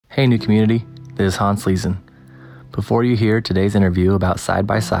Hey, new community, this is Hans Leeson. Before you hear today's interview about Side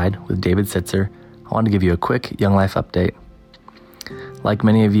by Side with David Sitzer, I want to give you a quick Young Life update. Like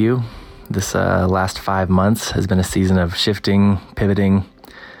many of you, this last 5 months has been a season of shifting, pivoting,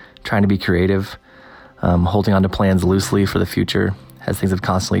 trying to be creative, holding on to plans loosely for the future as things have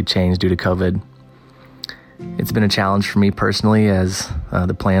constantly changed due to COVID. It's been a challenge for me personally as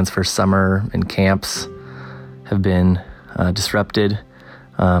the plans for summer and camps have been disrupted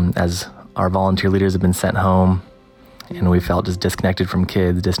as our volunteer leaders have been sent home and we felt just disconnected from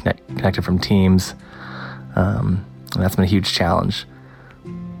kids, disconnected from teams. And that's been a huge challenge.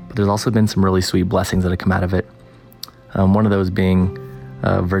 But there's also been some really sweet blessings that have come out of it. One of those being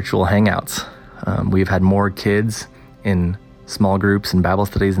virtual hangouts. We've had more kids in small groups and Bible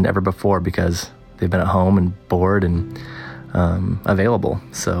studies than ever before because they've been at home and bored and available.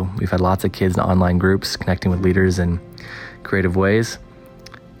 So we've had lots of kids in online groups connecting with leaders in creative ways.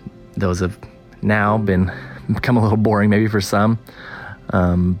 Those have now become a little boring maybe for some,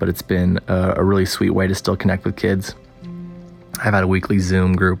 but it's been a really sweet way to still connect with kids. I've had a weekly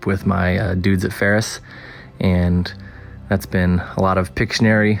Zoom group with my dudes at Ferris, and that's been a lot of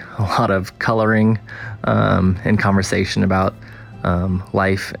Pictionary, a lot of coloring, and conversation about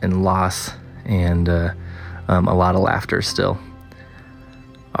life and loss, and a lot of laughter still.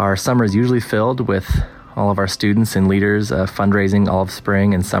 Our summer is usually filled with all of our students and leaders fundraising all of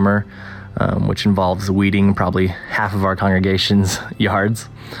spring and summer, which involves weeding probably half of our congregation's yards,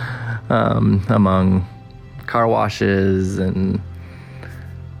 among car washes and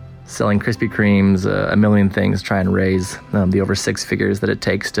selling Krispy Kremes, a million things, trying to raise the over 6 figures that it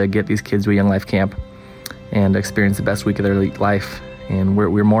takes to get these kids to a Young Life camp and experience the best week of their life. And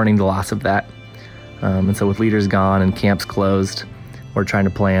we're mourning the loss of that. And so with leaders gone and camps closed, we're trying to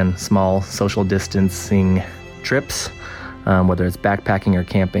plan small social distancing trips, whether it's backpacking or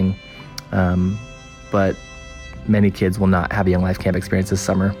camping. But many kids will not have a Young Life camp experience this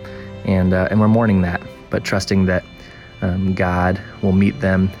summer. And we're mourning that, but trusting that God will meet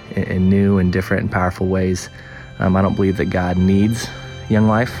them in new and different and powerful ways. I don't believe that God needs Young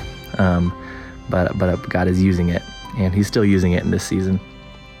Life, but God is using it, and He's still using it in this season.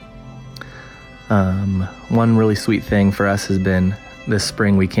 One really sweet thing for us has been this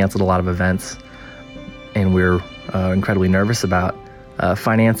spring we canceled a lot of events, and we're incredibly nervous about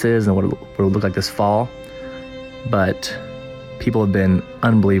finances and what it will look like this fall. But people have been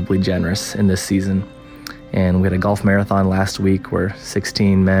unbelievably generous in this season. And we had a golf marathon last week where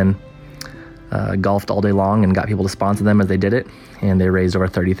 16 men golfed all day long and got people to sponsor them as they did it. And they raised over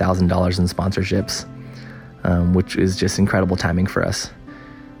 $30,000 in sponsorships, which is just incredible timing for us.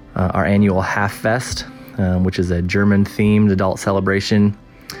 Our annual Half Fest, which is a German-themed adult celebration,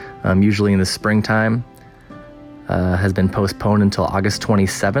 usually in the springtime, has been postponed until August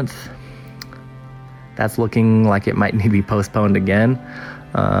 27th. That's looking like it might need to be postponed again.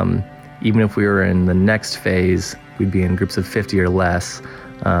 Even if we were in the next phase, we'd be in groups of 50 or less.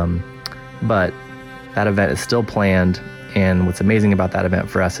 But that event is still planned. And what's amazing about that event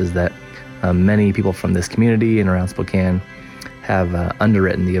for us is that many people from this community and around Spokane have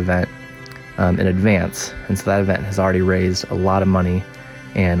underwritten the event in advance. And so that event has already raised a lot of money.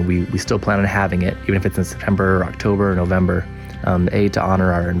 And we still plan on having it, even if it's in September or October or November, A, to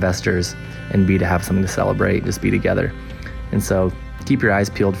honor our investors, and B, to have something to celebrate, just be together. And so keep your eyes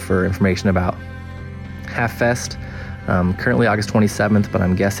peeled for information about Half Fest. Currently August 27th, but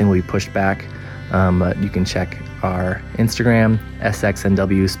I'm guessing will be pushed back. But you can check our Instagram,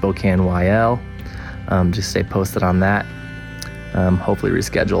 SXNW Spokane YL. Just stay posted on that. Hopefully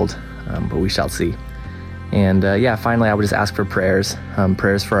rescheduled, but we shall see. And finally, I would just ask for prayers.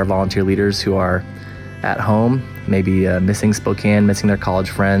 Prayers for our volunteer leaders who are at home, maybe missing Spokane, missing their college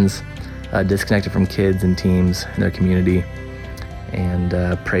friends, disconnected from kids and teams in their community. And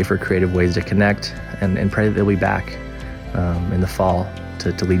pray for creative ways to connect and pray that they'll be back in the fall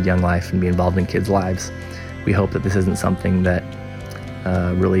to lead Young Life and be involved in kids' lives. We hope that this isn't something that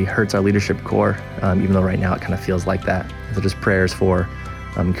really hurts our leadership core, even though right now it kind of feels like that. So just prayers for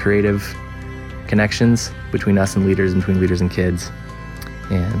creative connections between us and leaders, and between leaders and kids.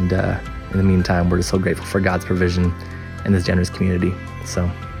 And in the meantime, we're just so grateful for God's provision in this generous community.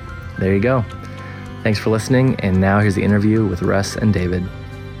 So there you go. Thanks for listening. And now here's the interview with Russ and David.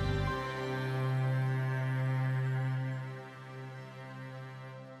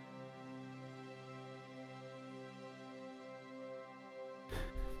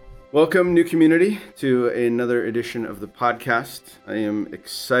 Welcome, new community, to another edition of the podcast. I am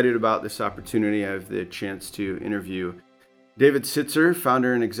excited about this opportunity. I have the chance to interview David Sitzer,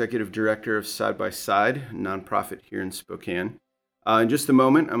 founder and executive director of Side by Side, a nonprofit here in Spokane. In just a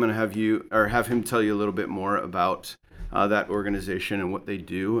moment, I'm going to have him tell you a little bit more about that organization and what they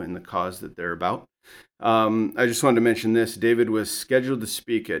do and the cause that they're about. I just wanted to mention this. David was scheduled to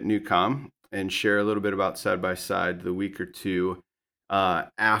speak at NewCom and share a little bit about Side by Side the week or two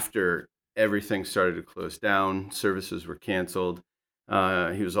after everything started to close down, services were canceled.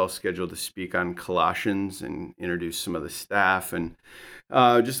 He was all scheduled to speak on Colossians and introduce some of the staff. And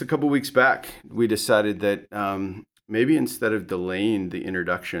just a couple weeks back, we decided that maybe instead of delaying the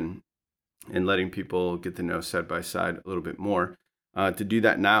introduction and letting people get to know Side by Side a little bit more, to do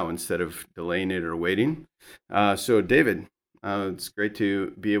that now instead of delaying it or waiting. So David, it's great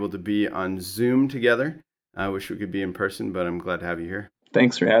to be able to be on Zoom together. I wish we could be in person, but I'm glad to have you here.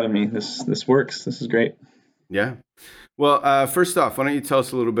 Thanks for having me. This works. This is great. Yeah. Well, first off, why don't you tell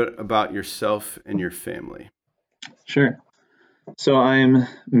us a little bit about yourself and your family? Sure. So I'm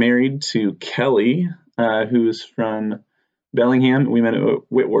married to Kelly, who's from Bellingham. We met at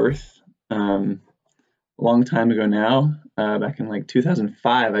Whitworth a long time ago now, back in like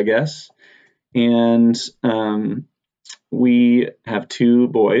 2005, I guess. And we have two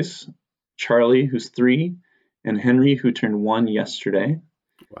boys, Charlie, who's 3, and Henry, who turned 1 yesterday.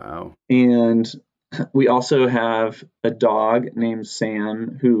 Wow. And we also have a dog named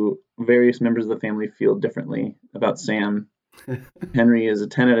Sam, who various members of the family feel differently about Sam. Henry is a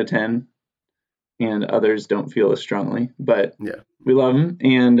 10 out of 10, and others don't feel as strongly, but we love him.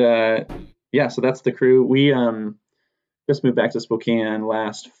 And so that's the crew. We just moved back to Spokane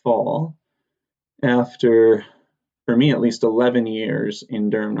last fall after, for me at least, 11 years in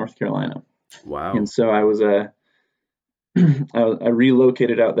Durham, North Carolina. Wow. And so I was I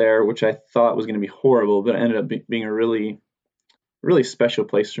relocated out there, which I thought was going to be horrible, but it ended up being a really, really special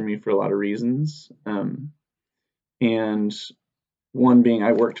place for me for a lot of reasons. And one being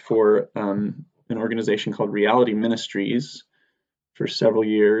I worked for an organization called Reality Ministries for several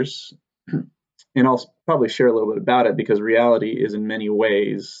years. And I'll probably share a little bit about it because Reality is in many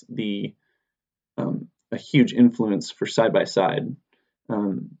ways a huge influence for Side by Side.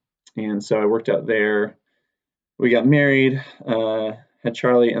 And so I worked out there. We got married, had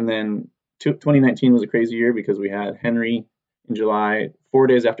Charlie, and then 2019 was a crazy year because we had Henry in July, 4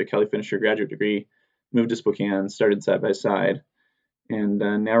 days after Kelly finished her graduate degree, moved to Spokane, started Side by Side, and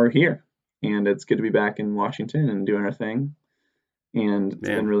now we're here. And it's good to be back in Washington and doing our thing. And it's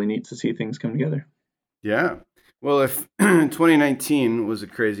been really neat to see things come together. Yeah. Well, if 2019 was a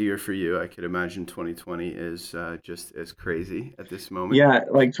crazy year for you, I could imagine 2020 is just as crazy at this moment. Yeah,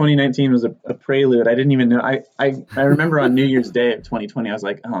 like 2019 was a prelude. I didn't even know. I remember on New Year's Day of 2020, I was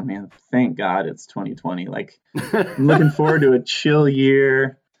like, oh man, thank God it's 2020. Like, I'm looking forward to a chill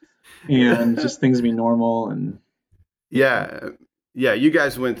year and just things be normal. And yeah, you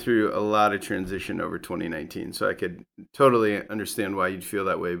guys went through a lot of transition over 2019, so I could totally understand why you'd feel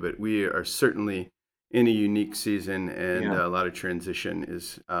that way. But we are certainly in a unique season, and a lot of transition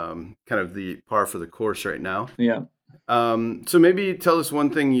is kind of the par for the course right now. Yeah. So maybe tell us one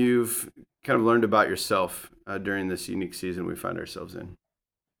thing you've kind of learned about yourself during this unique season we find ourselves in.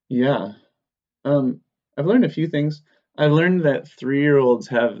 Yeah. I've learned a few things. I've learned that 3-year-olds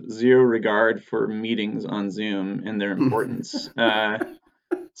have zero regard for meetings on Zoom and their importance.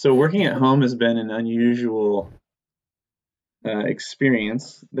 So working at home has been an unusual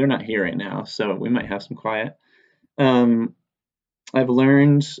experience. They're not here right now, so we might have some quiet. I've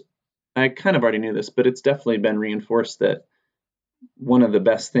learned, I kind of already knew this, but it's definitely been reinforced that one of the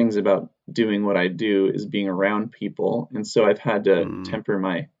best things about doing what I do is being around people. And so I've had to temper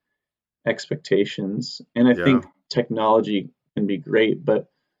my expectations. And I think technology can be great,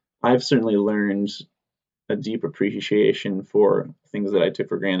 but I've certainly learned a deep appreciation for things that I took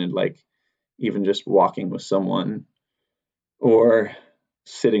for granted, like even just walking with someone or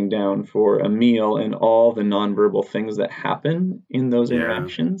sitting down for a meal, and all the nonverbal things that happen in those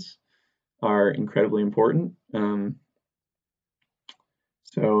interactions are incredibly important.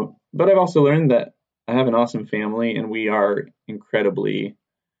 But I've also learned that I have an awesome family, and we are incredibly,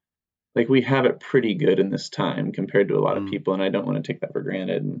 we have it pretty good in this time compared to a lot of people, and I don't want to take that for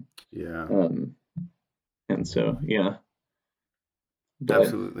granted. And so, but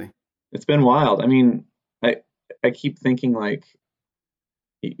absolutely. It's been wild. I mean, I keep thinking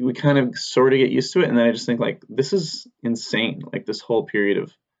we kind of sort of get used to it, and then I just think this is insane. Like this whole period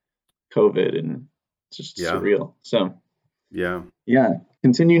of COVID, and it's just surreal. So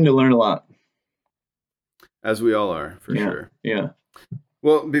continuing to learn a lot, as we all are, for sure. Yeah.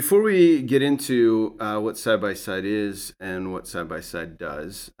 Well, before we get into what Side by Side is and what Side by Side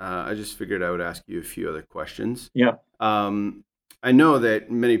does, I just figured I would ask you a few other questions. Yeah. I know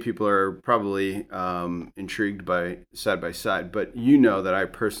that many people are probably intrigued by side, but you know that I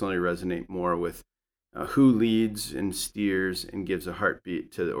personally resonate more with who leads and steers and gives a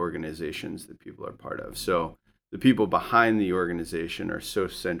heartbeat to the organizations that people are part of. So the people behind the organization are so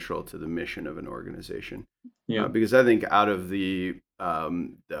central to the mission of an organization. Yeah. Because I think out of the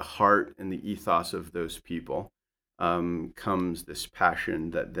heart and the ethos of those people comes this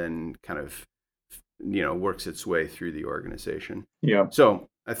passion that then kind of works its way through the organization. Yeah. So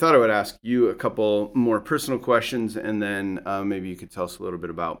I thought I would ask you a couple more personal questions, and then maybe you could tell us a little bit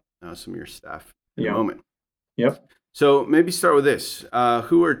about some of your staff in a moment. Yep. So maybe start with this.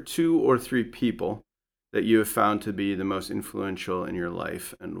 Who are 2 or 3 people that you have found to be the most influential in your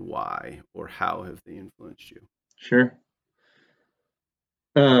life, and why, or how have they influenced you? Sure.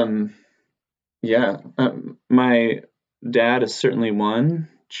 Yeah. My dad is certainly one.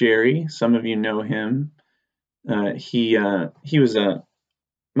 Jerry, some of you know him. He was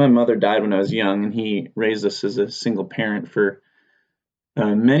my mother died when I was young, and he raised us as a single parent for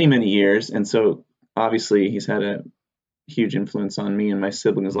many, many years. And so obviously he's had a huge influence on me and my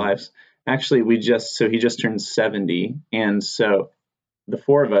siblings' lives. Actually, he just turned 70. And so the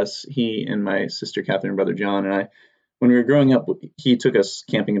 4 of us, he and my sister Catherine, brother John, and I, when we were growing up, he took us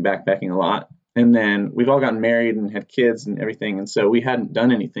camping and backpacking a lot. And then we've all gotten married and had kids and everything. And so we hadn't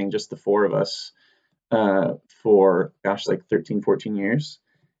done anything, just the 4 of us, for, like 13, 14 years.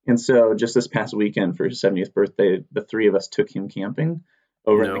 And so just this past weekend for his 70th birthday, the 3 of us took him camping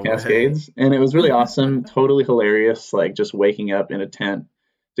over in the Cascades. And it was really awesome, totally hilarious, like just waking up in a tent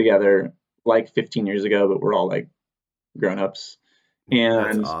together like 15 years ago, but we're all like grown-ups.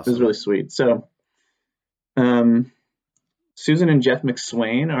 And awesome. It was really sweet. So Susan and Jeff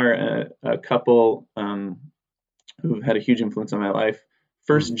McSwain are a couple who've had a huge influence on my life.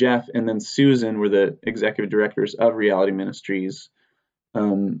 First, Jeff and then Susan were the executive directors of Reality Ministries,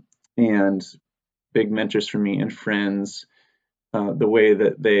 and big mentors for me and friends. The way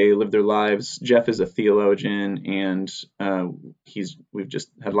that they live their lives. Jeff is a theologian, and we've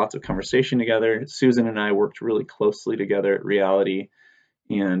just had lots of conversation together. Susan and I worked really closely together at Reality,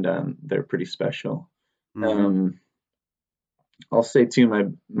 and they're pretty special. I'll say too,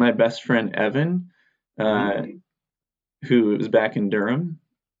 my best friend Evan, who is back in Durham,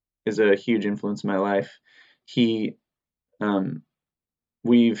 is a huge influence in my life.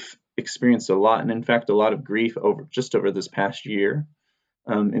 We've experienced a lot, and in fact, a lot of grief over this past year.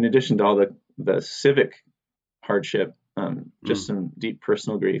 In addition to all the civic hardship, just some deep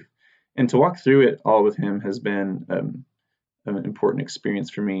personal grief. And to walk through it all with him has been an important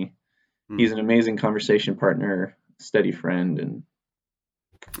experience for me. He's an amazing conversation partner, steady friend, and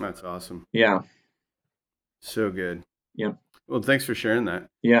that's awesome. Yeah. So good. Yep. Well, thanks for sharing that.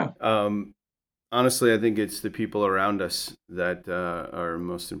 Yeah. Honestly, I think it's the people around us that are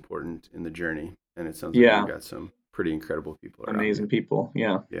most important in the journey. And it sounds like you've got some pretty incredible people around. Amazing people.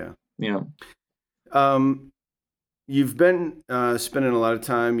 Yeah. Yeah. Yeah. You've been spending a lot of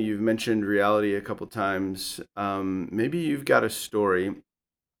time. You've mentioned Reality a couple times. Maybe you've got a story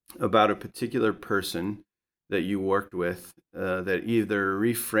about a particular person that you worked with that either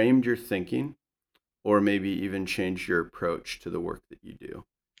reframed your thinking or maybe even changed your approach to the work that you do.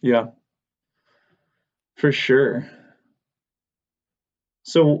 Yeah. For sure.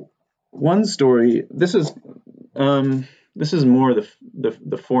 So one story, this is more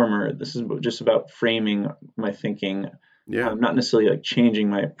the former. This is just about framing my thinking. Yeah. Not necessarily like changing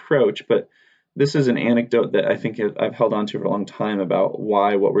my approach, but this is an anecdote that I think I've held on to for a long time about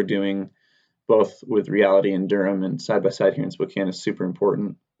why what we're doing, both with Reality in Durham and Side by Side here in Spokane, is super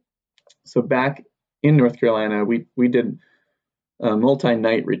important. So back in North Carolina, we did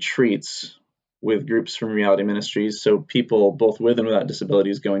multi-night retreats with groups from Reality Ministries. So people both with and without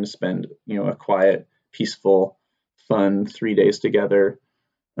disabilities going to spend, a quiet, peaceful, fun 3 days together.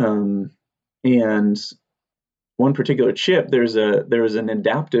 And one particular trip, there was an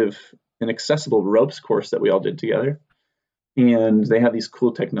adaptive and accessible ropes course that we all did together. And they had these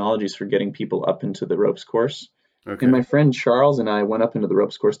cool technologies for getting people up into the ropes course. Okay. And my friend Charles and I went up into the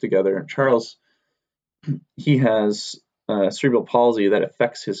ropes course together. Charles, he has cerebral palsy that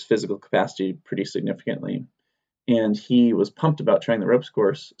affects his physical capacity pretty significantly. And he was pumped about trying the ropes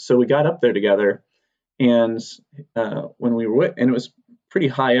course. So we got up there together, and when we were, and it was pretty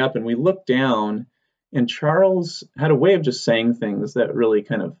high up, and we looked down, and Charles had a way of just saying things that really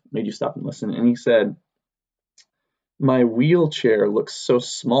kind of made you stop and listen. And he said, "My wheelchair looks so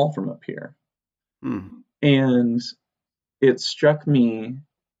small from up here." And it struck me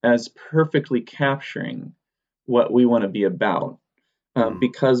as perfectly capturing what we want to be about,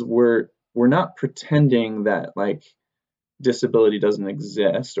 because we're not pretending that like disability doesn't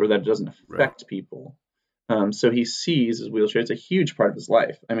exist or that it doesn't affect people. So he sees his wheelchair. It's a huge part of his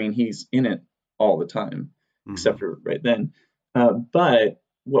life. I mean, he's in it all the time, except for right then. But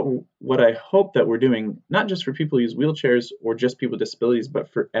what I hope that we're doing, not just for people who use wheelchairs or just people with disabilities,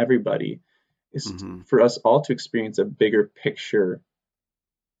 but for everybody, is for us all to experience a bigger picture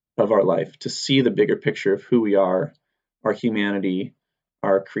of our life, to see the bigger picture of who we are, our humanity,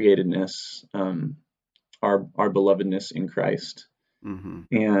 our createdness, our belovedness in Christ.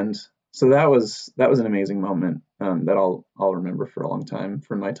 And so that was an amazing moment that I'll remember for a long time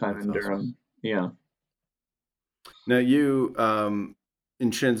from my time in Durham. Awesome. Yeah. Now you, in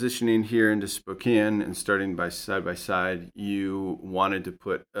transitioning here into Spokane and starting by side, you wanted to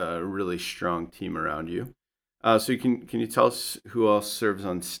put a really strong team around you. So can you tell us who else serves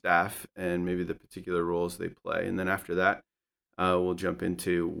on staff and maybe the particular roles they play? And then after that, we'll jump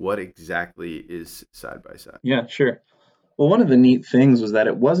into what exactly is side by side. Yeah, sure. Well, one of the neat things was that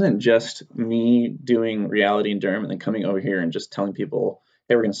it wasn't just me doing reality in Durham and then coming over here and just telling people,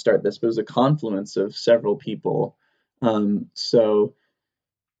 hey, we're going to start this, but it was a confluence of several people. So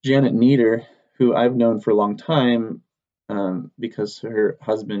Janet Nieder, who I've known for a long time because her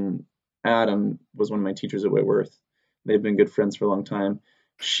husband, Adam, was one of my teachers at Whitworth. They've been good friends for a long time.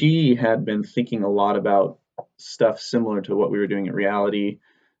 She had been thinking a lot about stuff similar to what we were doing at Reality,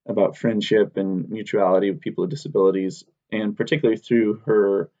 about friendship and mutuality with people with disabilities, and particularly through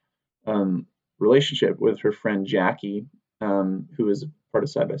her relationship with her friend Jackie, who is part of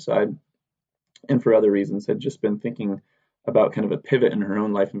Side by Side, and for other reasons had just been thinking about kind of a pivot in her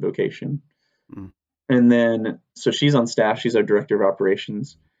own life and vocation. And then, so she's on staff, she's our director of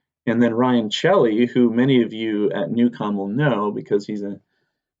operations. And then Ryan Chelly, who many of you at Newcom will know because he's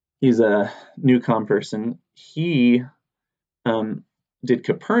a Newcom person, he did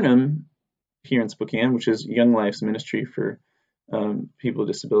Capernaum here in Spokane, which is Young Life's ministry for people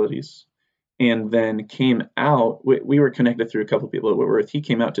with disabilities. And then came out, we were connected through a couple of people at Whitworth. He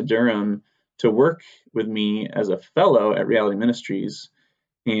came out to Durham to work with me as a fellow at Reality Ministries.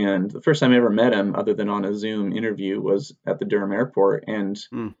 And the first time I ever met him, other than on a Zoom interview, was at the Durham airport. And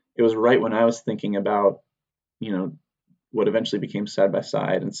it was right when I was thinking about, what eventually became Side by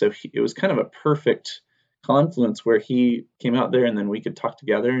Side. And so it was kind of a perfect confluence where he came out there and then we could talk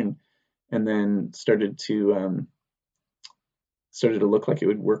together and then started to look like it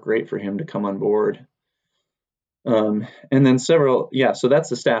would work great for him to come on board. And then so that's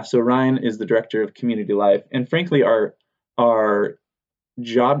the staff. So Ryan is the director of community life. And frankly, our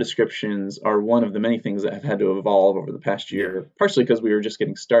job descriptions are one of the many things that have had to evolve over the past year, partially because we were just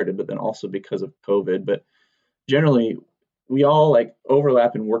getting started, but then also because of COVID. But generally, we all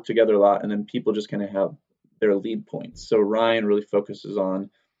overlap and work together a lot, and then people just kind of have their lead points. So Ryan really focuses on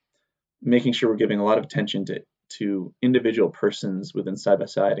making sure we're giving a lot of attention to individual persons within Side by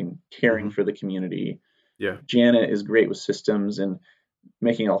Side and caring for the community. Yeah. Janet is great with systems and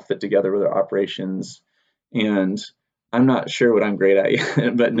making it all fit together with our operations. And I'm not sure what I'm great at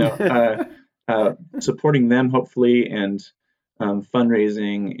yet, but no, supporting them hopefully, and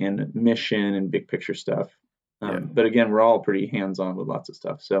fundraising and mission and big picture stuff. But again, we're all pretty hands-on with lots of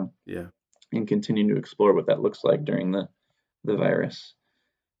stuff. So and continuing to explore what that looks like during the virus.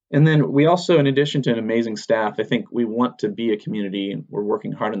 And then we also, in addition to an amazing staff, I think we want to be a community, and we're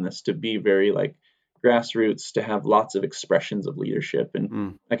working hard on this, to be very grassroots, to have lots of expressions of leadership.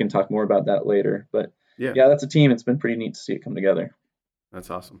 And I can talk more about that later. But yeah, that's a team. It's been pretty neat to see it come together. That's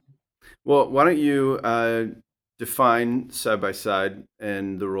awesome. Well, why don't you define Side by Side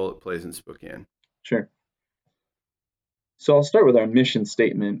and the role it plays in Spokane? Sure. So I'll start with our mission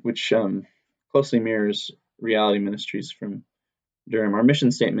statement, which closely mirrors Reality Ministries from Durham. Our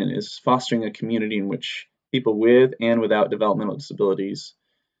mission statement is fostering a community in which people with and without developmental disabilities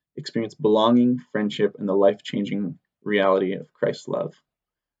experience belonging, friendship, and the life-changing reality of Christ's love.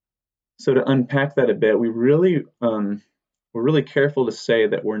 So to unpack that a bit, we're really careful to say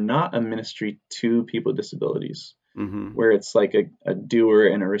that we're not a ministry to people with disabilities, where it's like a doer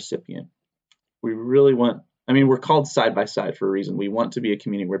and a recipient. We really we're called Side by Side for a reason. We want to be a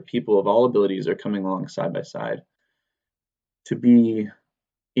community where people of all abilities are coming along side by side to be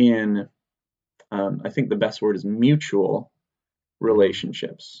in, I think the best word is mutual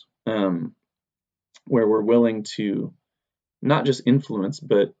relationships, where we're willing to not just influence,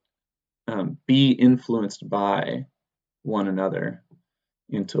 but be influenced by one another,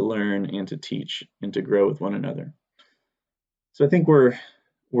 and to learn and to teach and to grow with one another. So I think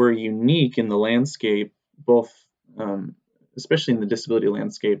we're unique in the landscape, both especially in the disability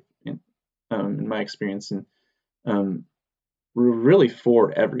landscape, in my experience, and we're really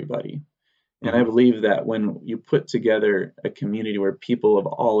for everybody. And I believe that when you put together a community where people of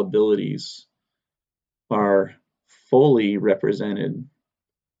all abilities are fully represented,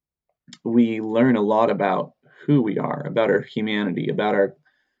 we learn a lot about who we are, about our humanity, about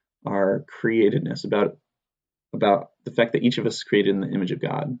our createdness, about the fact that each of us is created in the image of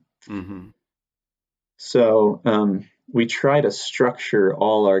God. So we try to structure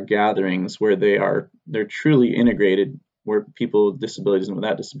all our gatherings where they're truly integrated, where people with disabilities and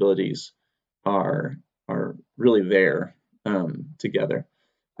without disabilities are really there together.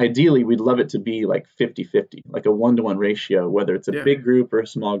 Ideally, we'd love it to be like 50-50, like a 1-to-1 ratio, whether it's a big group or a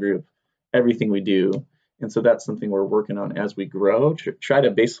small group, everything we do. And so that's something we're working on as we grow. Try to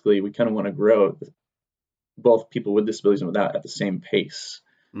basically, we kind of want to grow both people with disabilities and without at the same pace,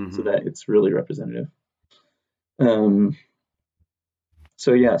 so that it's really representative. So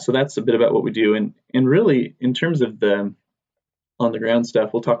that's a bit about what we do. And really, in terms of the on the ground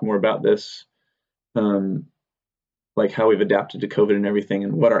stuff, we'll talk more about this, like how we've adapted to COVID and everything,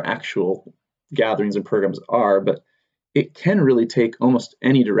 and what our actual gatherings and programs are. But it can really take almost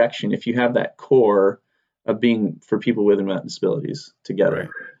any direction if you have that core of being for people with and without disabilities together. Right.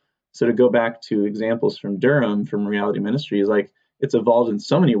 So to go back to examples from Durham, from Reality Ministries, like it's evolved in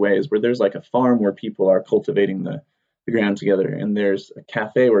so many ways, where there's like a farm where people are cultivating the ground together, and there's a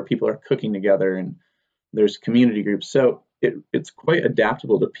cafe where people are cooking together, and there's community groups. So it's quite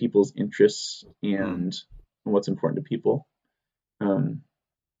adaptable to people's interests and what's important to people.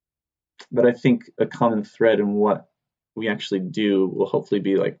 But I think a common thread in what we actually do will hopefully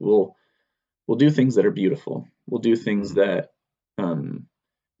be like we'll do things that are beautiful. We'll do things that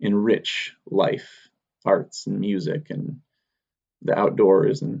enrich life, arts and music and the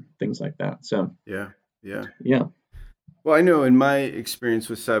outdoors and things like that. So yeah. Well, I know in my experience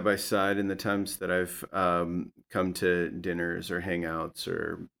with Side by Side and the times that I've come to dinners or hangouts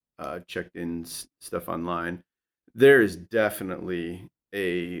or checked in stuff online, there is definitely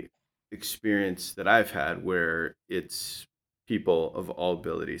a experience that I've had where it's people of all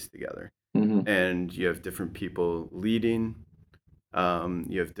abilities together, and you have different people leading.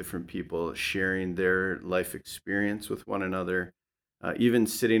 You have different people sharing their life experience with one another. Even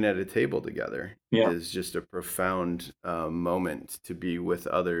sitting at a table together is just a profound moment to be with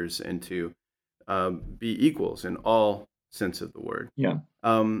others and to be equals in all sense of the word.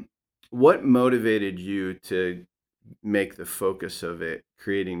 What motivated you to make the focus of it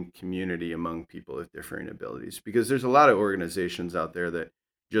creating community among people with differing abilities? Because there's a lot of organizations out there that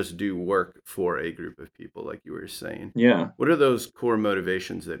just do work for a group of people, like you were saying. What are those core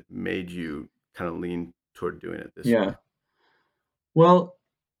motivations that made you kind of lean toward doing it this way? Well,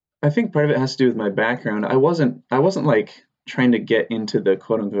 I think part of it has to do with my background. I wasn't like trying to get into the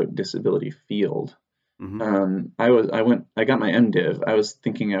quote unquote disability field. I got my MDiv. I was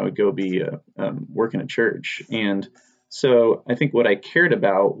thinking I would go be work in a church. And so I think what I cared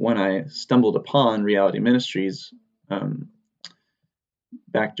about when I stumbled upon Reality Ministries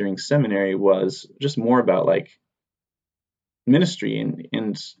back during seminary was just more about like ministry and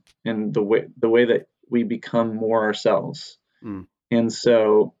the way that we become more ourselves. And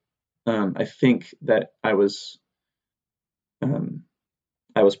so I think that I was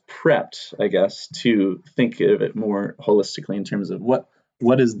prepped, I guess, to think of it more holistically in terms of what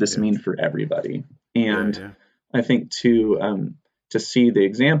does this mean for everybody. And I think to see the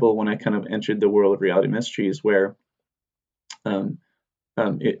example when I kind of entered the world of Reality Ministries, where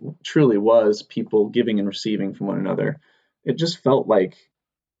it truly was people giving and receiving from one another. It just felt like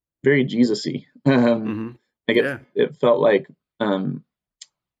very Jesus-y. It felt like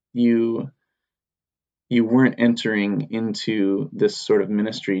you weren't entering into this sort of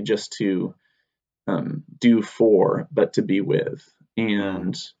ministry just to do for, but to be with.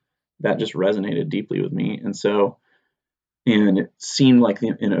 And that just resonated deeply with me. And so, and it seemed like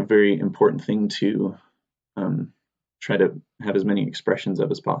a very important thing to try to have as many expressions of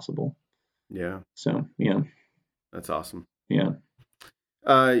as possible. So, That's awesome.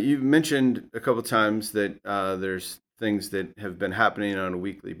 You've mentioned a couple times that there's things that have been happening on a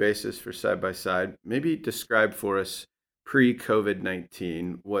weekly basis for Side by Side. Maybe describe for us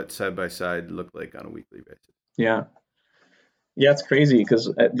pre-COVID-19 what Side by Side looked like on a weekly basis. It's crazy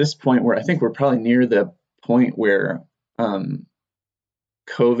because at this point where I think we're probably near the point where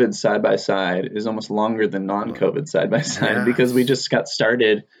COVID Side by Side is almost longer than non-COVID Side by Side because we just got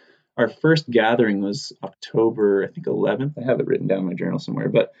started. Our first gathering was October, I think 11th. I have it written down in my journal somewhere,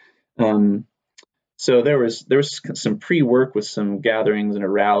 but so there was some pre-work with some gatherings and a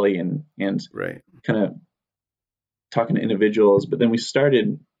rally and kind of talking to individuals, but then we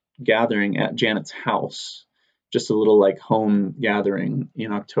started gathering at Janet's house just a little like home gathering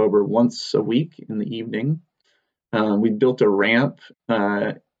in October once a week in the evening. We built a ramp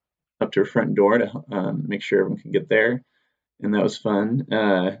up to her front door to make sure everyone could get there, and that was fun.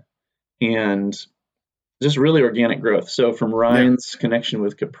 And just really organic growth. So from Ryan's connection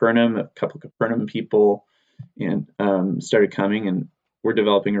with Capernaum, a couple of Capernaum people and started coming, and we're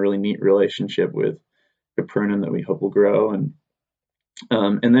developing a really neat relationship with Capernaum that we hope will grow. And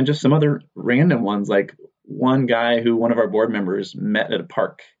then just some other random ones, like one guy who one of our board members met at a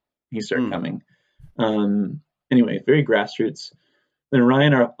park. He started coming. Anyway, very grassroots. Then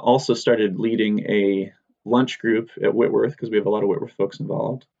Ryan also started leading a lunch group at Whitworth because we have a lot of Whitworth folks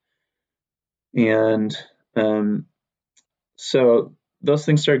involved. And so those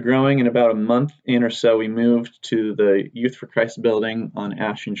things started growing. In about a month in or so, we moved to the Youth for Christ building on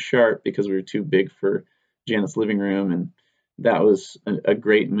Ash and Sharp because we were too big for Janet's living room, and that was a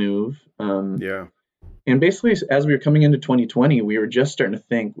great move. And basically, as we were coming into 2020, we were just starting to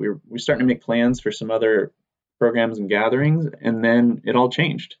think, we were starting to make plans for some other programs and gatherings, and then it all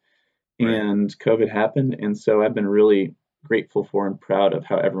changed. And COVID happened, and so I've been really grateful for and proud of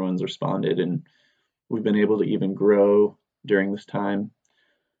how everyone's responded, and we've been able to even grow during this time,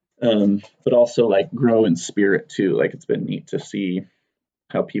 but also like grow in spirit too. Like it's been neat to see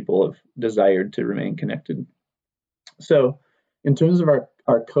how people have desired to remain connected. So in terms of our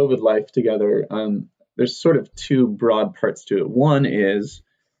COVID life together, there's sort of two broad parts to it. One is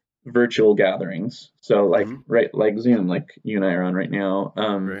virtual gatherings. So like like Zoom, like you and I are on right now.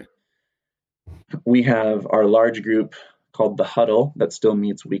 We have our large group called the Huddle that still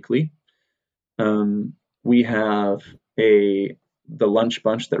meets weekly. We have the lunch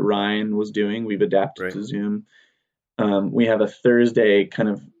bunch that Ryan was doing. We've adapted to Zoom. We have a Thursday, kind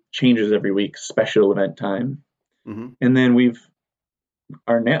of changes every week, special event time. And then we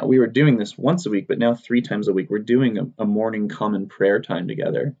were doing this once a week, but now 3 times a week, we're doing a morning common prayer time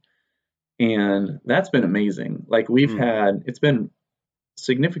together. And that's been amazing. Like it's been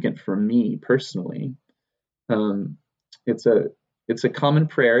significant for me personally. It's a common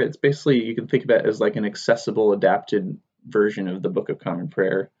prayer. It's basically, you can think of it as like an accessible, adapted version of the Book of Common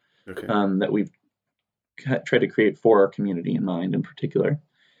Prayer that we've tried to create for our community in mind in particular.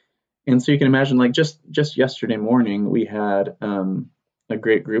 And so you can imagine, like just yesterday morning, we had a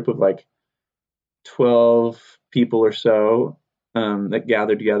great group of like 12 people or so that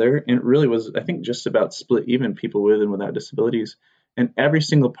gathered together. And it really was, I think, just about split even, people with and without disabilities. And every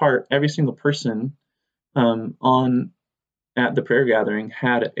single person at the prayer gathering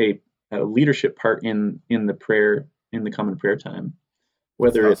had a leadership part in the prayer, in the common prayer time,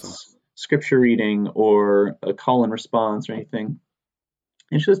 whether it's scripture reading or a call and response or anything.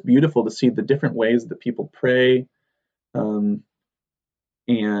 It's just beautiful to see the different ways that people pray. And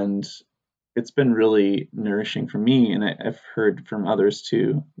it's been really nourishing for me, and I've heard from others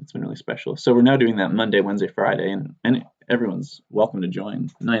too. It's been really special. So we're now doing that Monday, Wednesday, Friday, and everyone's welcome to join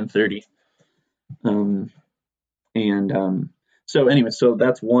 9:30. So anyway, so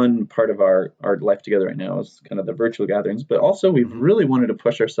that's one part of our life together right now is kind of the virtual gatherings, but also we've really wanted to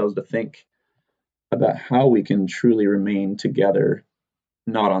push ourselves to think about how we can truly remain together,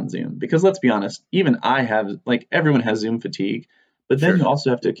 not on Zoom. Because let's be honest, even I have, like everyone has Zoom fatigue, but then you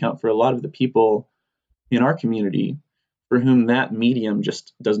also have to account for a lot of the people in our community for whom that medium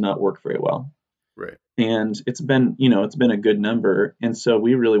just does not work very well. And it's been a good number. And so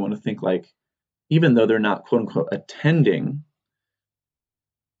we really want to think like, even though they're not quote unquote attending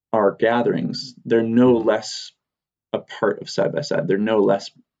our gatherings, they're no less a part of Side by Side. They're no less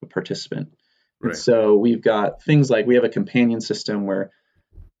a participant. And so we've got things like, we have a companion system where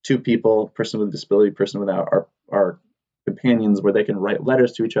 2 people, person with a disability, person without, are companions, where they can write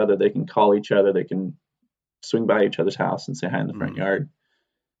letters to each other, they can call each other, they can swing by each other's house and say hi in the front yard.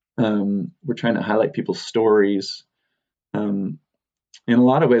 We're trying to highlight people's stories. In a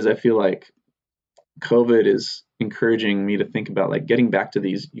lot of ways, I feel like COVID is encouraging me to think about like getting back to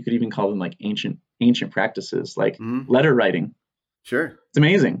these, you could even call them like ancient practices, like letter writing. It's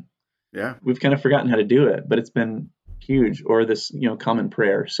amazing. We've kind of forgotten how to do it, but it's been huge. Or this, common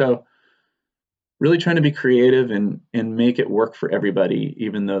prayer. So really trying to be creative and make it work for everybody,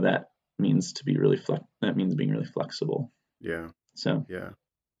 even though that means being really flexible. So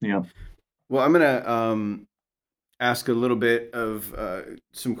Well, I'm gonna ask a little bit of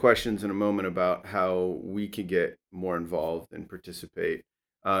some questions in a moment about how we can get more involved and participate.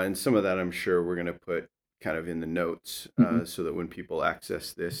 And some of that I'm sure we're going to put kind of in the notes so that when people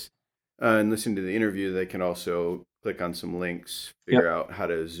access this and listen to the interview, they can also click on some links, figure out how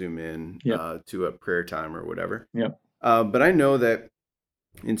to zoom in to a prayer time or whatever. But I know that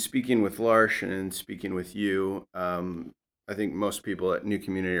in speaking with L'Arche and in speaking with you, I think most people at New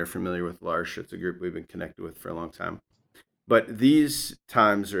Community are familiar with L'Arche. It's a group we've been connected with for a long time. But these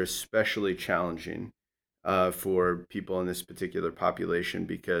times are especially challenging for people in this particular population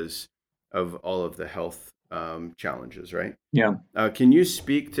because of all of the health challenges, right? Yeah. Can you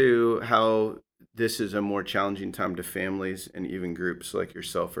speak to how this is a more challenging time to families and even groups like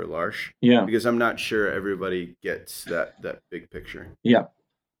yourself or L'Arche? Yeah. Because I'm not sure everybody gets that big picture. Yeah.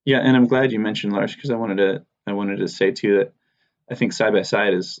 Yeah. And I'm glad you mentioned L'Arche, because I wanted to say too that I think side by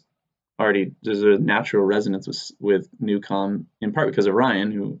side is already, there's a natural resonance with Newcom, in part because of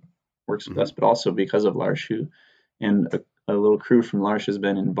Ryan, who works with us, but also because of L'Arche, who and a little crew from L'Arche has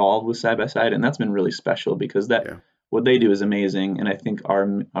been involved with side by side, and that's been really special because what they do is amazing, and I think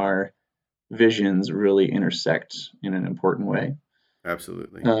our visions really intersect in an important way.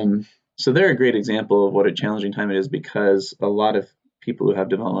 Absolutely. So they're a great example of what a challenging time it is, because a lot of people who have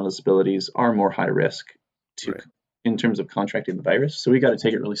developmental disabilities are more high risk in terms of contracting the virus. So we got to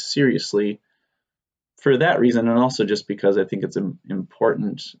take it really seriously for that reason, and also just because I think it's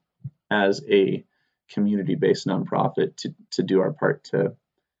important as a community-based nonprofit to do our part to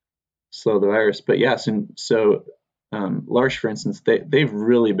slow the virus. But yes, and so L'Arche, for instance, they've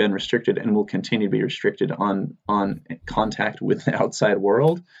really been restricted and will continue to be restricted on contact with the outside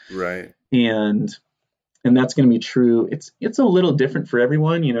world. Right. And that's going to be true. It's a little different for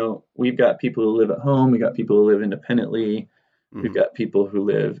everyone. You know, we've got people who live at home. We got people who live independently. We've got people who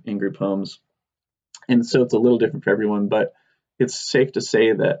live in group homes. And so it's a little different for everyone, but it's safe to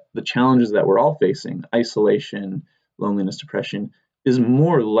say that the challenges that we're all facing, isolation, loneliness, depression, is even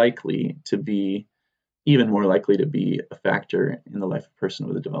more likely to be a factor in the life of a person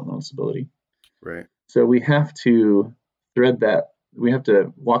with a developmental disability. Right. So we have to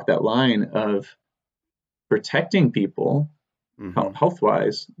walk that line of protecting people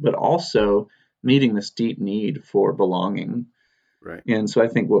health-wise, but also meeting this deep need for belonging. Right. And so I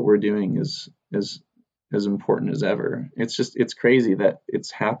think what we're doing is as important as ever. It's crazy that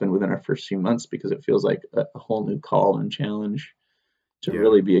it's happened within our first few months, because it feels like a whole new call and challenge to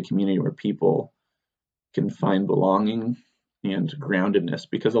really be a community where people can find belonging and groundedness,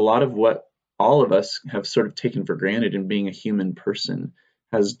 because a lot of what all of us have sort of taken for granted in being a human person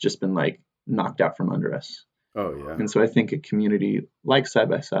has just been like knocked out from under us. Oh yeah. And so I think a community like Side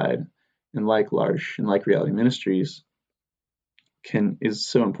by Side and like L'Arche and like Reality Ministries is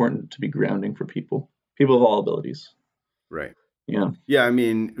so important to be grounding for people of all abilities. Right. Yeah. Yeah. I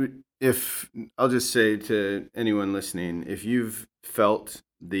mean, if I'll just say to anyone listening, if you've felt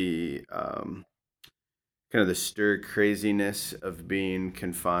the kind of the stir craziness of being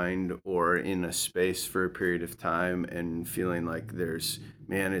confined or in a space for a period of time and feeling like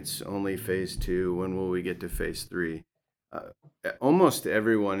it's only phase 2, when will we get to phase 3? Almost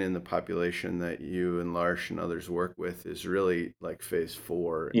everyone in the population that you and L'Arche and others work with is really like phase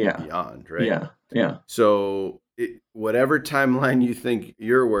 4 and beyond, right? Yeah. So whatever timeline you think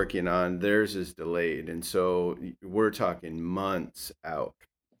you're working on, theirs is delayed. And so we're talking months out,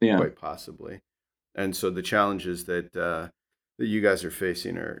 quite possibly. And so the challenges that you guys are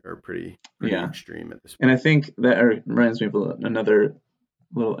facing are pretty extreme at this point. And I think that reminds me of another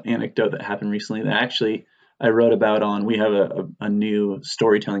little anecdote that happened recently that actually I wrote about on. We have a new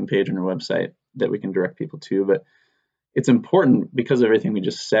storytelling page on our website that we can direct people to, but it's important because of everything we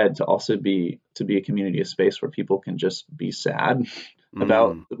just said to also be a community, a space where people can just be sad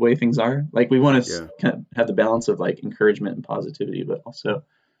about the way things are. Like we want to kind of have the balance of like encouragement and positivity, but also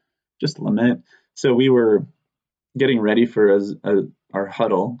just lament. So we were getting ready for our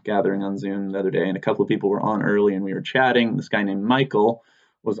huddle gathering on Zoom the other day, and a couple of people were on early, and we were chatting. This guy named Michael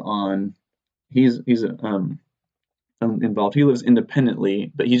was on. He's involved. He lives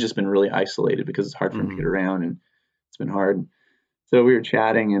independently, but he's just been really isolated because it's hard for him to get around, and it's been hard. So we were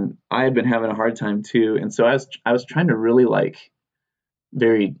chatting, and I had been having a hard time too. And so I was trying to really like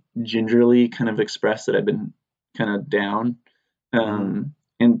very gingerly kind of express that I'd been kind of down, and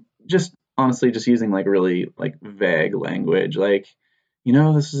just honestly just using like really like vague language, like, you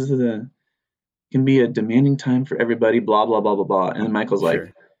know, this can be a demanding time for everybody, blah blah blah blah blah. And then Michael's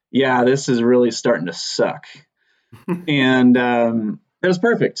like, yeah, this is really starting to suck. And it was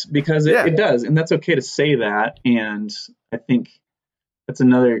perfect, because it does, and that's okay to say that. And I think that's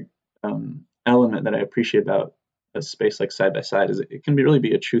another element that I appreciate about a space like Side by Side, is it can really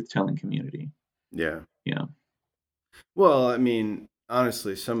be a truth-telling community. Yeah. Yeah. Well, I mean,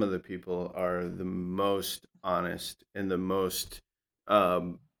 honestly, some of the people are the most honest and the most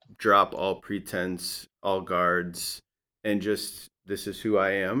drop all pretense, all guards, and just, this is who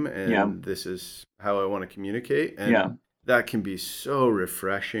I am, and this is how I want to communicate. And that can be so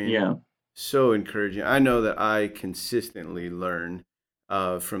refreshing, Yeah. so encouraging. I know that I consistently learn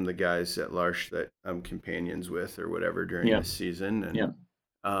from the guys at L'Arche that I'm companions with or whatever during Yeah. this season. And Yeah.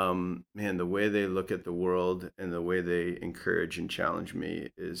 man, the way they look at the world and the way they encourage and challenge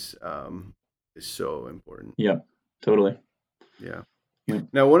me is so important. Yeah. Totally. Yeah. Yeah.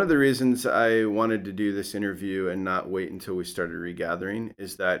 Now, one of the reasons I wanted to do this interview and not wait until we started regathering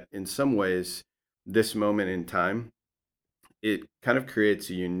is that in some ways, this moment in time, it kind of creates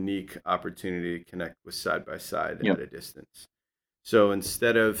a unique opportunity to connect with side by side Yeah. at a distance. So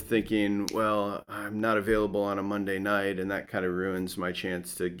instead of thinking, well, I'm not available on a Monday night and that kind of ruins my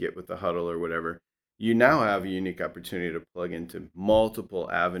chance to get with the huddle or whatever, you now have a unique opportunity to plug into multiple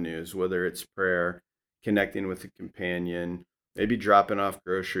avenues, whether it's prayer, connecting with a companion, maybe dropping off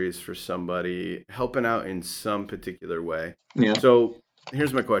groceries for somebody, helping out in some particular way. Yeah. So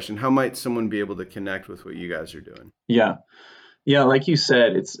here's my question. How might someone be able to connect with what you guys are doing? Yeah. Yeah. Like you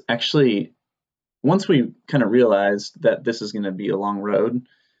said, it's actually, once we kind of realized that this is going to be a long road,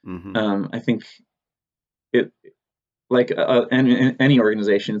 I think it, like any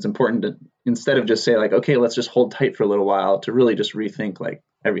organization, it's important to, instead of just say like, okay, let's just hold tight for a little while, to really just rethink like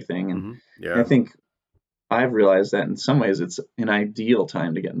everything. And Yeah. I think I've realized that in some ways it's an ideal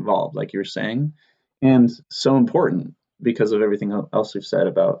time to get involved, like you were saying, and so important because of everything else we've said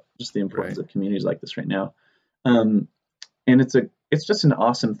about just the importance Right. of communities like this right now. And it's just an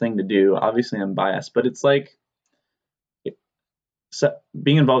awesome thing to do. Obviously, I'm biased, but it's like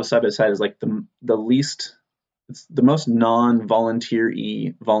being involved side by side is like the least, it's the most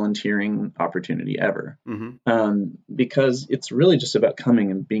non-volunteer-y volunteering opportunity ever. Because it's really just about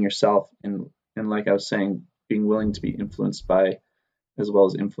coming and being yourself, and like I was saying, being willing to be influenced by, as well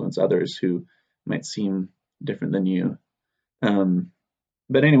as influence others who might seem different than you.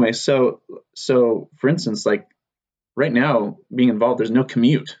 But anyway, so for instance, like right now, being involved, there's no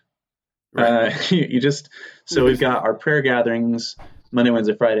commute. Right. You just, so we've got our prayer gatherings Monday,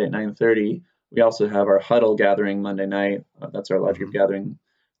 Wednesday, Friday at 9:30. We also have our huddle gathering Monday night. That's our large group gathering.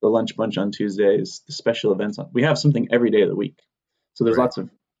 The lunch bunch on Tuesdays. The special events. We have something every day of the week. So there's Right. lots of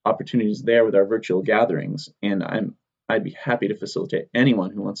opportunities there with our virtual gatherings, and I'd be happy to facilitate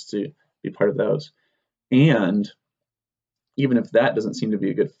anyone who wants to be part of those. And even if that doesn't seem to be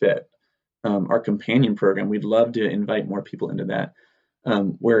a good fit, our companion program, we'd love to invite more people into that,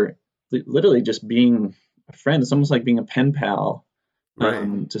 where literally just being a friend, it's almost like being a pen pal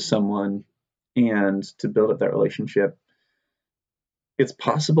Right. to someone, and to build up that relationship. It's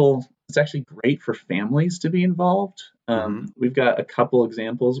possible. It's actually great for families to be involved. We've got a couple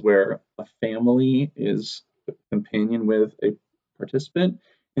examples where a family is a companion with a participant,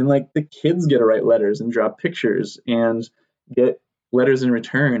 and like the kids get to write letters and draw pictures and get letters in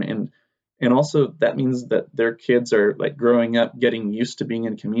return, and also that means that their kids are like growing up getting used to being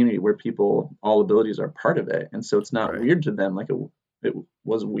in a community where people, all abilities are part of it, and so it's not Right. weird to them like it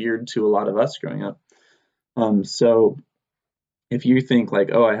was weird to a lot of us growing up. So if you think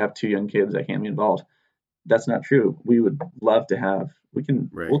like, oh, I have 2 young kids, I can't be involved, that's not true. We would love to have. We'll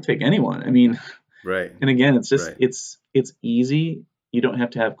Right. take anyone. I mean, Right. and again, it's just Right. it's easy. You don't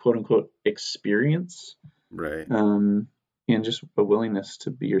have to have quote unquote experience, Right. and just a willingness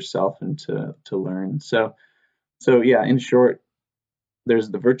to be yourself and to learn. So yeah, in short,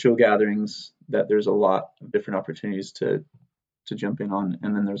 there's the virtual gatherings that there's a lot of different opportunities to jump in on,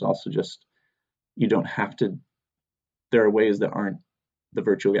 and then there's also just, you don't have to. There are ways that aren't the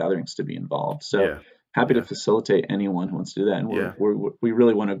virtual gatherings to be involved. So Yeah. happy Yeah. to facilitate anyone who wants to do that, and Yeah. we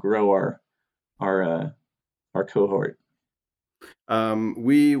really want to grow our cohort.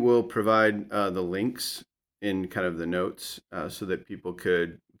 We will provide the links in kind of the notes so that people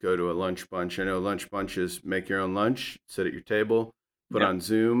could go to a lunch bunch. I know lunch bunches make your own lunch, sit at your table, put Yeah. on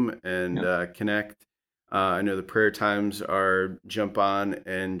Zoom, and Yeah. connect. I know the prayer times are jump on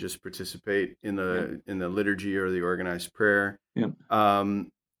and just participate in the liturgy or the organized prayer. Yeah.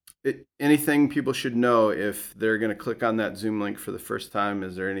 Anything people should know if they're going to click on that Zoom link for the first time?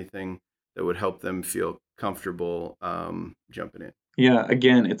 Is there anything that would help them feel comfortable jumping in? Yeah,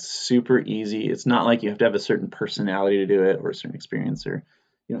 again, it's super easy. It's not like you have to have a certain personality to do it or a certain experience, or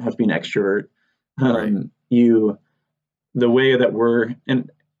you don't have to be an extrovert. Right. The way that we're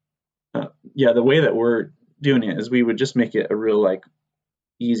the way that we're doing it is we would just make it a real like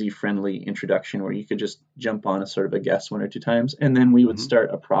easy, friendly introduction where you could just jump on as sort of a guest 1 or 2 times, and then we would start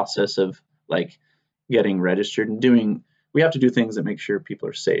a process of like getting registered and we have to do things that make sure people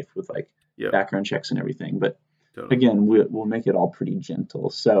are safe with like background checks and everything. But Totally. again, we'll make it all pretty gentle.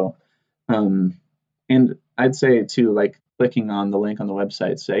 So, and I'd say too, like clicking on the link on the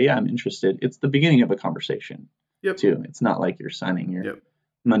website, say, yeah, I'm interested. It's the beginning of a conversation. Yep. too. It's not like you're signing your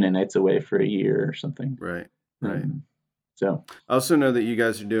Monday nights away for a year or something. Right. So I also know that you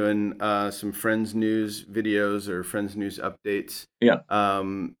guys are doing some Friends News videos or Friends News updates. Yeah.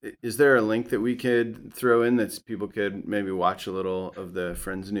 Is there a link that we could throw in that people could maybe watch a little of the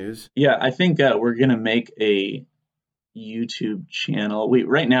Friends News? Yeah, I think we're gonna make a YouTube channel.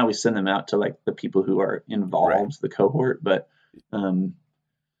 Right now we send them out to like the people who are involved, the cohort, but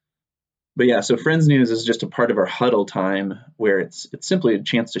yeah, so Friends News is just a part of our huddle time where it's simply a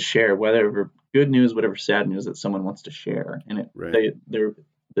chance to share whatever good news, whatever sad news that someone wants to share. And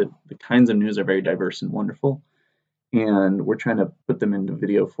the kinds of news are very diverse and wonderful. And we're trying to put them into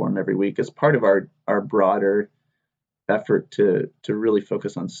video form every week as part of our broader effort to really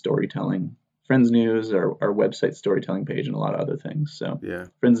focus on storytelling. Friends News, our website storytelling page, and a lot of other things. So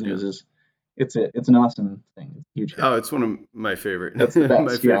Friends News is it's an awesome thing. It's huge. Oh, it's one of my favorite. That's the best,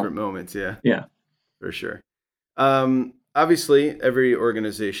 my favorite moments. Yeah. Yeah. For sure. Obviously, every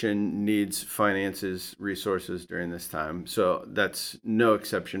organization needs finances, resources during this time. So that's no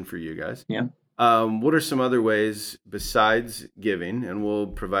exception for you guys. Yeah. What are some other ways besides giving? And we'll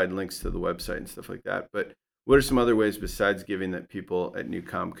provide links to the website and stuff like that. But what are some other ways besides giving that people at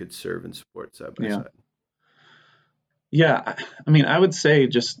Newcom could serve and support side by side? Yeah, I mean, I would say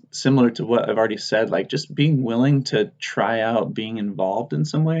just similar to what I've already said, like just being willing to try out being involved in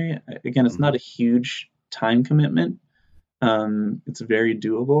some way. Again, it's not a huge time commitment. It's very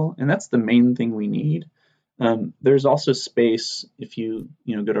doable, and that's the main thing we need. There's also space if you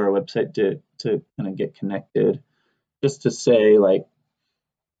go to our website to kind of get connected, just to say like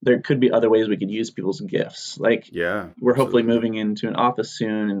there could be other ways we could use people's gifts. Like we're hopefully moving into an office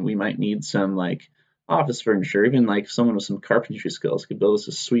soon, and we might need some like office furniture. Even like someone with some carpentry skills could build us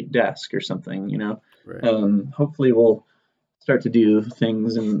a sweet desk or something. Hopefully we'll start to do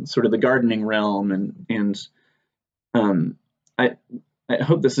things in sort of the gardening realm, and I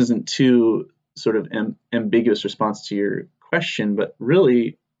hope this isn't too sort of ambiguous response to your question, but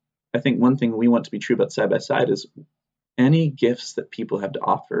really I think one thing we want to be true about side by side is any gifts that people have to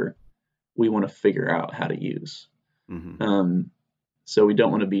offer, we want to figure out how to use. So we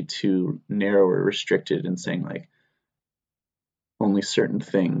don't want to be too narrow or restricted in saying like only certain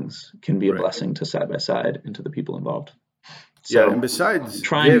things can be a blessing to side by side and to the people involved. So and besides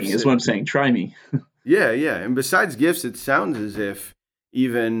try gifts, me is what I'm saying. Try me. Yeah. And besides gifts, it sounds as if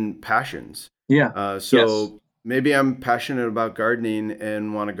even passions. Maybe I'm passionate about gardening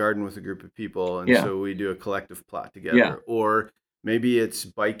and want to garden with a group of people. And so we do a collective plot together. Or maybe it's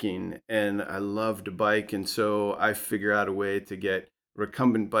biking and I love to bike. And so I figure out a way to get a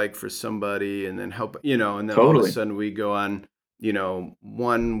recumbent bike for somebody and then help, and then all of a sudden we go on,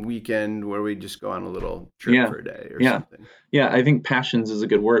 one weekend where we just go on a little trip for a day or something. Yeah, I think passions is a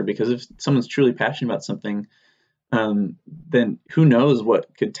good word, because if someone's truly passionate about something, then who knows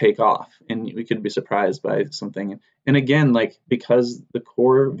what could take off, and we could be surprised by something. And again, like because the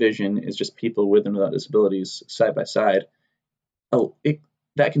core vision is just people with and without disabilities side by side,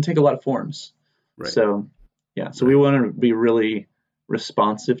 that can take a lot of forms. So we want to be really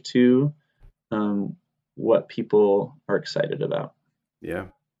responsive to what people are excited about.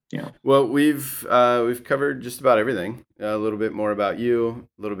 Well, we've covered just about everything. A little bit more about you,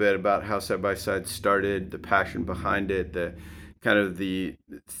 a little bit about how Side by Side started, the passion behind it, the kind of the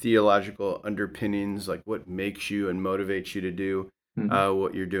theological underpinnings, like what makes you and motivates you to do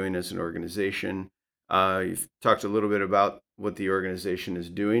what you're doing as an organization. You've talked a little bit about what the organization is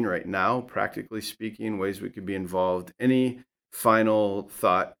doing right now, practically speaking, ways we could be involved. Any final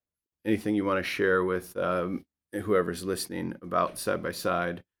thought, anything you want to share with whoever's listening about Side by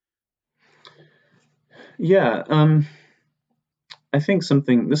Side? I think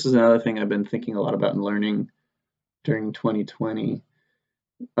this is another thing I've been thinking a lot about and learning during 2020.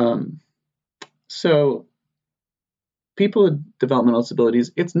 So people with developmental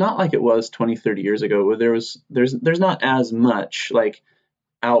disabilities, it's not like it was 20, 30 years ago where there's not as much like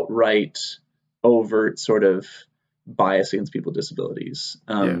outright overt sort of bias against people with disabilities.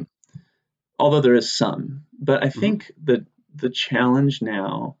 Although there is some, but I think the challenge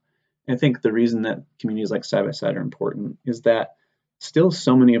now, I think the reason that communities like Side by Side are important is that still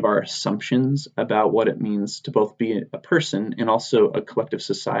so many of our assumptions about what it means to both be a person and also a collective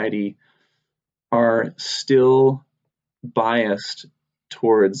society are still biased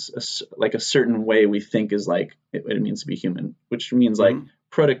towards a certain way we think is like it means to be human, which means like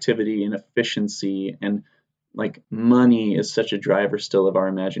productivity and efficiency, and like money is such a driver still of our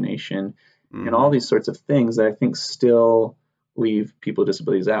imagination, and all these sorts of things that I think still leave people with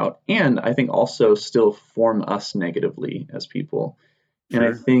disabilities out, and I think also still form us negatively as people. And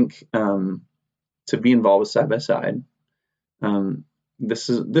I think to be involved with Side by Side. This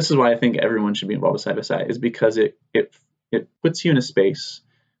is why I think everyone should be involved with Side by Side, is because it puts you in a space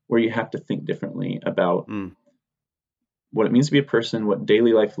where you have to think differently about what it means to be a person, what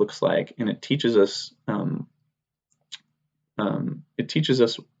daily life looks like, and it teaches us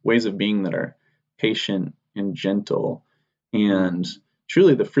ways of being that are patient and gentle, and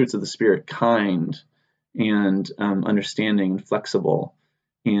truly the fruits of the Spirit, kind and understanding and flexible.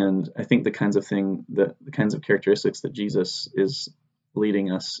 And I think the kinds of characteristics that Jesus is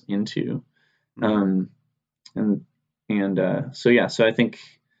leading us into. So I think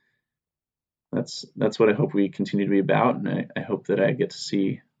that's what I hope we continue to be about, and I hope that I get to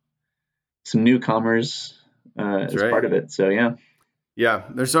see some newcomers as part of it. So yeah,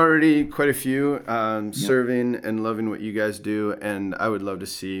 there's already quite a few serving and loving what you guys do, and I would love to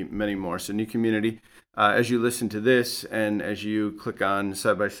see many more. So New Community, as you listen to this and as you click on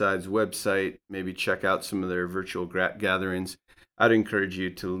Side by Side's website, maybe check out some of their virtual gatherings, I'd encourage you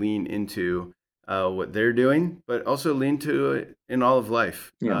to lean into what they're doing, but also lean to it in all of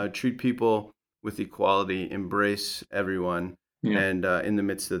life. Treat people with equality, embrace everyone, and in the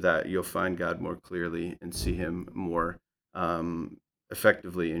midst of that, you'll find God more clearly and see Him more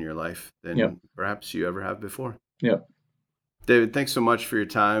effectively in your life than perhaps you ever have before. David, thanks so much for your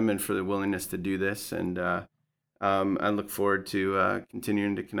time and for the willingness to do this, and I look forward to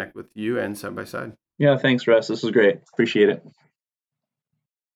continuing to connect with you and Side by Side. Thanks, Russ. This was great. Appreciate it.